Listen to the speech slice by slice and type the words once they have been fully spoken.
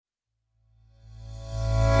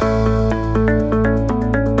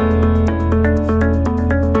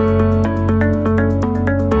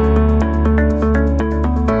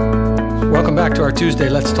Tuesday,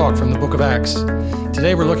 let's talk from the book of Acts.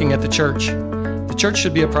 Today we're looking at the church. The church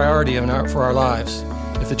should be a priority for our lives.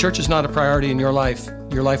 If the church is not a priority in your life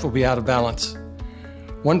will be out of balance.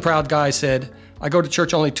 One proud guy said, "I go to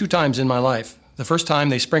church only 2 times in my life. The first time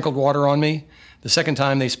they sprinkled water on me. The second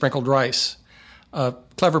time they sprinkled rice." A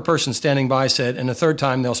clever person standing by said, "And the third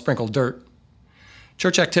time they'll sprinkle dirt."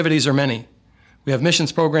 Church activities are many. We have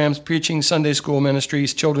missions programs, preaching, Sunday school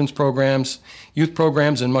ministries, children's programs, youth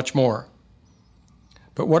programs, and much more.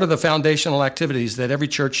 But what are the foundational activities that every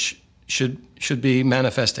church should be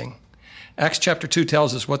manifesting? Acts chapter 2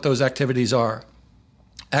 tells us what those activities are.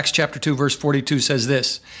 Acts chapter 2 verse 42 says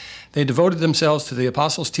this: "They devoted themselves to the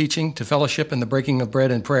apostles' teaching, to fellowship, and the breaking of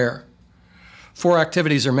bread and prayer." 4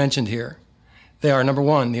 activities are mentioned here. They are, number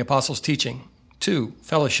 1, the apostles' teaching; 2,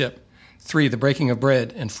 fellowship; 3, the breaking of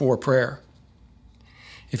bread; and 4, prayer.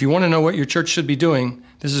 If you want to know what your church should be doing,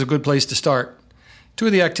 this is a good place to start. 2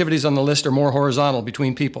 of the activities on the list are more horizontal,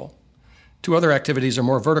 between people. 2 other activities are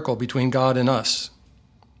more vertical, between God and us.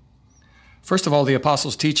 First of all, the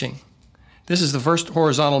apostles' teaching. This is the first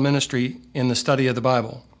horizontal ministry in the study of the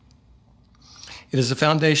Bible. It is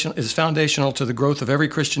foundational to the growth of every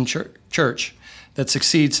Christian church that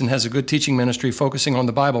succeeds and has a good teaching ministry focusing on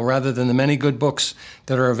the Bible rather than the many good books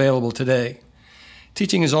that are available today.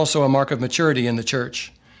 Teaching is also a mark of maturity in the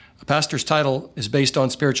church. A pastor's title is based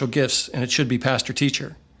on spiritual gifts, and it should be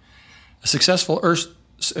pastor-teacher. A successful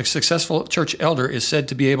church elder is said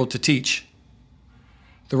to be able to teach.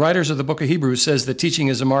 The writers of the book of Hebrews says that teaching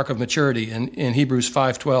is a mark of maturity in Hebrews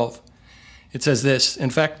 5:12. It says this: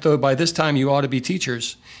 "In fact, though by this time you ought to be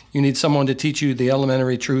teachers, you need someone to teach you the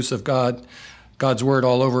elementary truths of God's word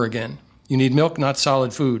all over again. You need milk, not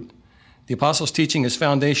solid food." The apostles' teaching is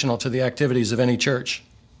foundational to the activities of any church.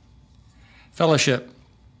 Fellowship.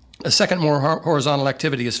 A second more horizontal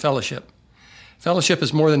activity is fellowship. Fellowship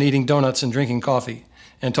is more than eating donuts and drinking coffee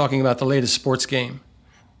and talking about the latest sports game.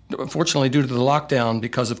 Unfortunately, due to the lockdown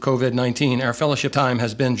because of COVID-19, our fellowship time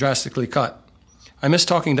has been drastically cut. I miss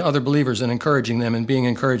talking to other believers and encouraging them and being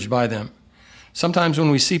encouraged by them. Sometimes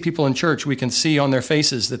when we see people in church, we can see on their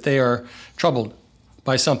faces that they are troubled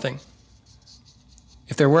by something.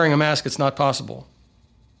 If they're wearing a mask, it's not possible.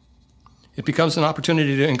 It becomes an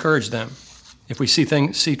opportunity to encourage them if we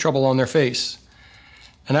see trouble on their face.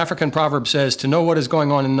 An African proverb says, "To know what is going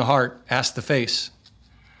on in the heart, ask the face."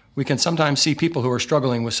 We can sometimes see people who are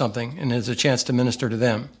struggling with something, and it's a chance to minister to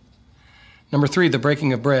them. Number 3, the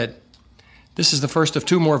breaking of bread. This is the first of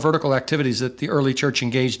 2 more vertical activities that the early church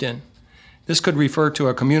engaged in. This could refer to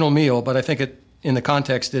a communal meal, but I think in the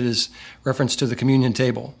context it is reference to the communion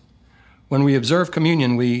table. When we observe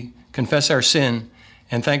communion, we confess our sin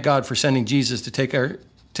and thank God for sending Jesus to take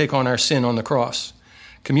on our sin on the cross.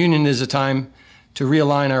 Communion is a time to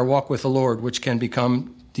realign our walk with the Lord, which can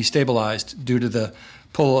become destabilized due to the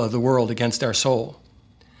pull of the world against our soul.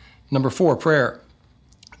 Number 4, prayer.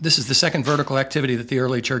 This is the second vertical activity that the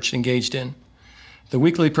early church engaged in. The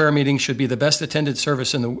weekly prayer meeting should be the best attended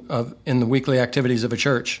service in the weekly activities of a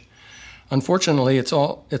church. Unfortunately, it's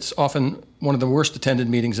often one of the worst attended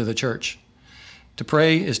meetings of the church. To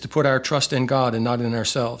pray is to put our trust in God and not in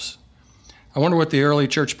ourselves. I wonder what the early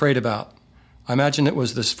church prayed about. I imagine it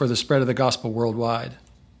was for the spread of the gospel worldwide.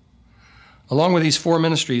 Along with these 4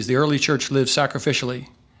 ministries, the early church lived sacrificially.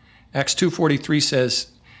 Acts 2:43 says,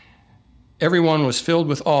 "Everyone was filled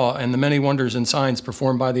with awe and the many wonders and signs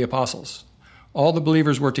performed by the apostles. All the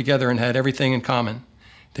believers were together and had everything in common.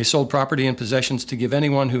 They sold property and possessions to give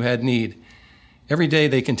anyone who had need. Every day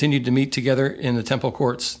they continued to meet together in the temple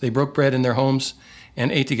courts. They broke bread in their homes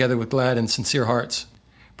and ate together with glad and sincere hearts,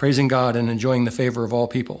 praising God and enjoying the favor of all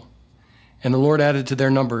people. And the Lord added to their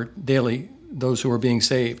number daily those who were being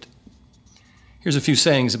saved." Here's a few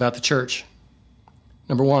sayings about the church.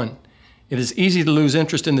 Number 1, it is easy to lose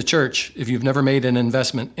interest in the church if you've never made an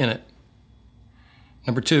investment in it.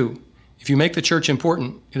 Number 2, if you make the church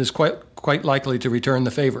important, it is quite likely to return the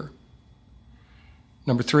favor.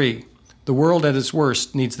 Number 3, the world at its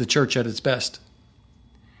worst needs the church at its best.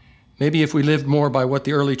 Maybe if we lived more by what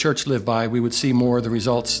the early church lived by, we would see more of the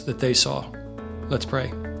results that they saw. Let's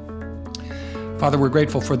pray. Father, we're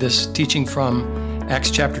grateful for this teaching from Acts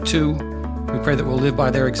chapter 2. We pray that we'll live by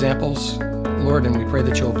their examples, Lord, and we pray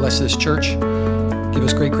that you'll bless this church. Give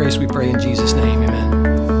us great grace, we pray in Jesus' name.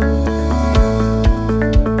 Amen.